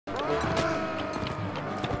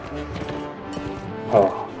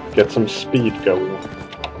get some speed going.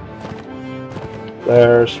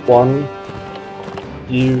 There's one.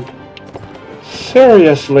 You...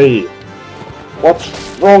 Seriously? What's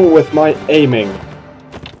wrong with my aiming?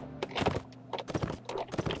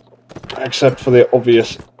 Except for the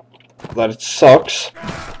obvious that it sucks.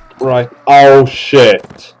 Right. Oh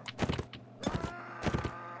shit.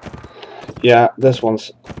 Yeah, this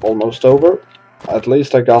one's almost over. At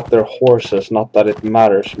least I got their horses, not that it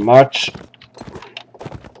matters much.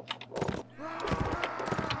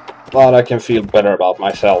 But I can feel better about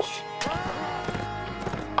myself.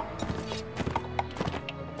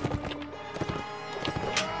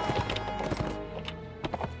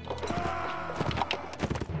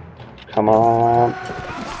 Come on.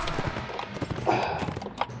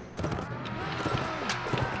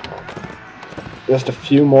 Just a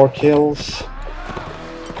few more kills.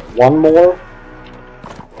 One more.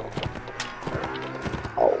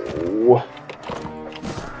 Oh.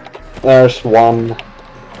 There's one.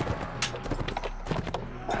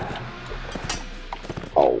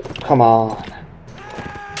 Oh, come on.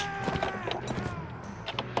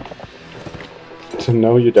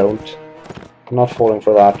 No, you don't. I'm not falling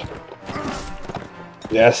for that.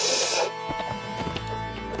 Yes.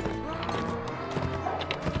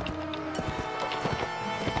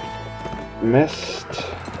 Missed.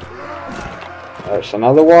 There's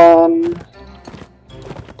another one.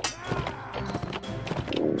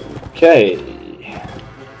 Okay.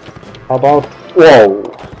 How about... Whoa!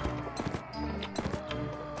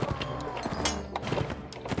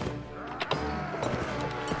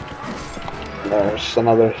 There's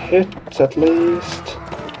another hit, at least.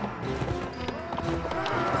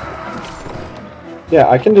 Yeah,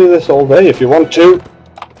 I can do this all day if you want to.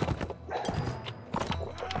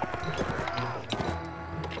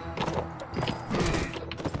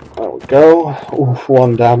 There we go. Oof,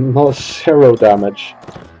 no, 0 damage.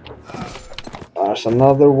 There's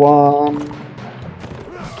another one.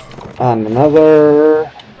 And another.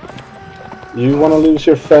 You wanna lose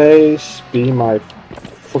your face? Be my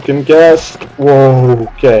fucking guest? Whoa,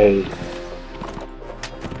 okay.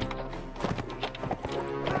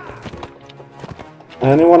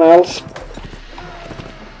 Anyone else?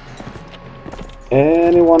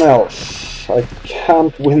 Anyone else? I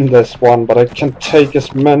can't win this one, but I can take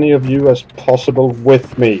as many of you as possible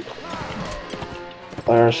with me.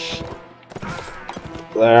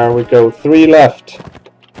 There we go, 3 left.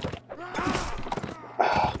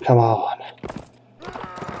 Oh, come on.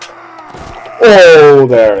 Oh,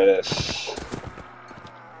 there it is.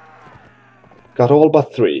 Got all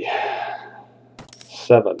but 3.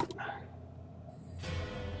 7.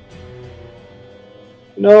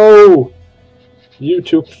 No! You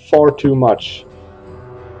took far too much.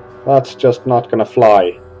 That's just not gonna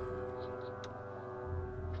fly.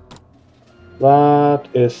 That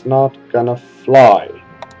is not gonna fly.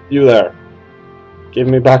 You there. Give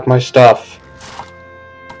me back my stuff.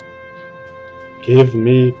 Give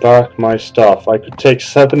me back my stuff. I could take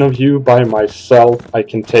 7 of you by myself. I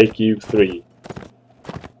can take you 3.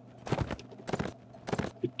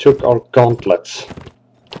 You took our gauntlets.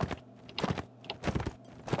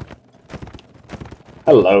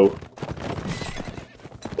 Hello.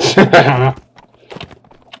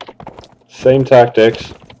 Same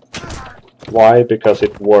tactics. Why? Because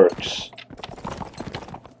it works.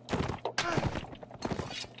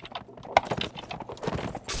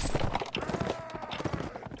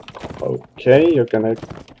 Okay, you're gonna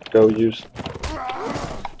go use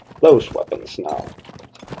those weapons now.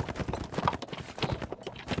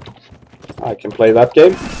 I can play that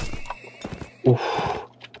game. Oof.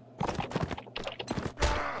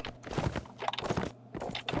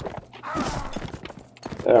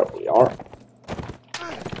 There we are.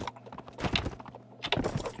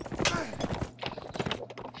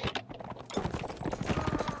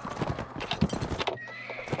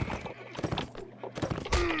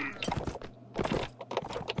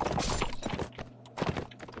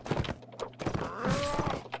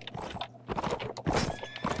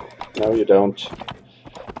 No, you don't.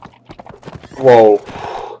 Whoa.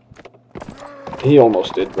 He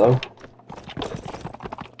almost did, though.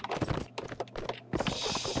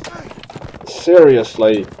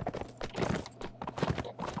 Seriously.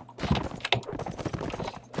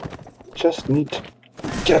 Just need to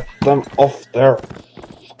get them off their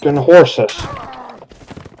fucking horses.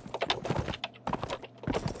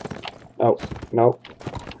 No, no.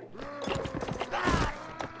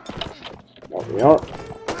 There we are.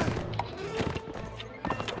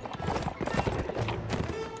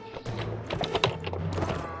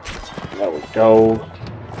 There we go.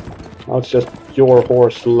 Now it's just your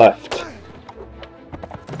horse left.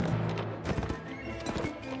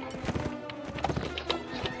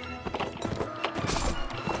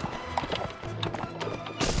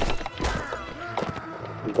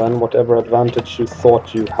 then whatever advantage you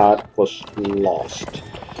thought you had was lost.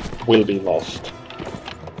 Will be lost.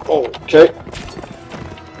 Okay.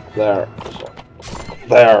 There. So,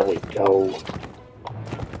 there we go.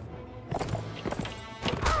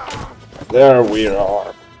 There we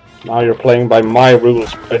are. Now you're playing by my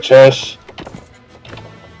rules, bitches.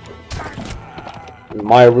 And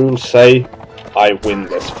my rules say I win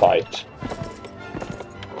this fight.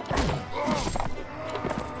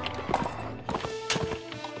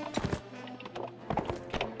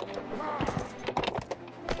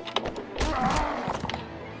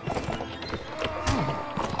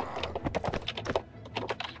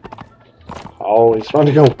 Oh, he's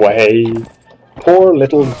running away. Poor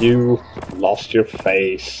little you lost your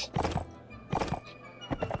face.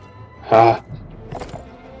 Ha.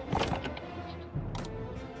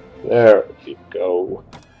 There you go.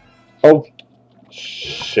 Oh,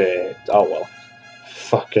 shit. Oh well.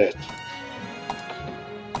 Fuck it.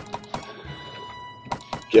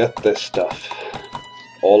 Get this stuff.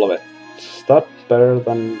 All of it. Is that better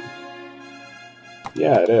than...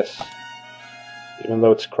 Yeah, it is. Even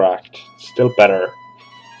though it's cracked. It's still better.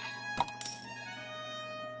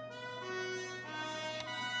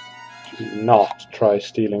 Do not try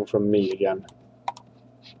stealing from me again.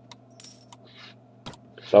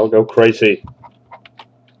 Because I'll go crazy.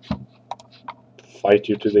 Fight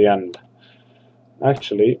you to the end.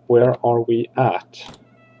 Actually, where are we at?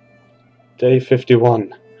 Day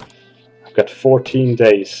 51. I've got 14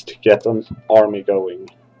 days to get an army going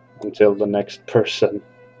until the next person.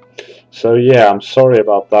 So yeah, I'm sorry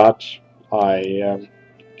about that. I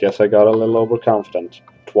guess I got a little overconfident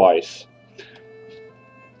twice.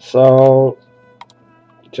 So,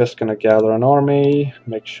 just gonna gather an army,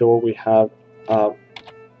 make sure we have a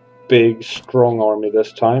big, strong army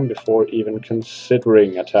this time before even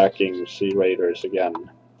considering attacking Sea Raiders again.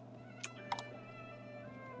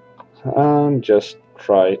 And just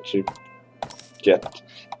try to get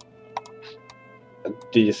a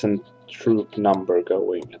decent troop number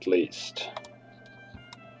going at least.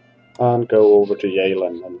 And go over to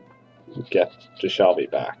Yalen and get Jashavi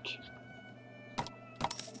back.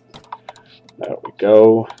 There we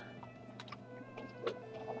go.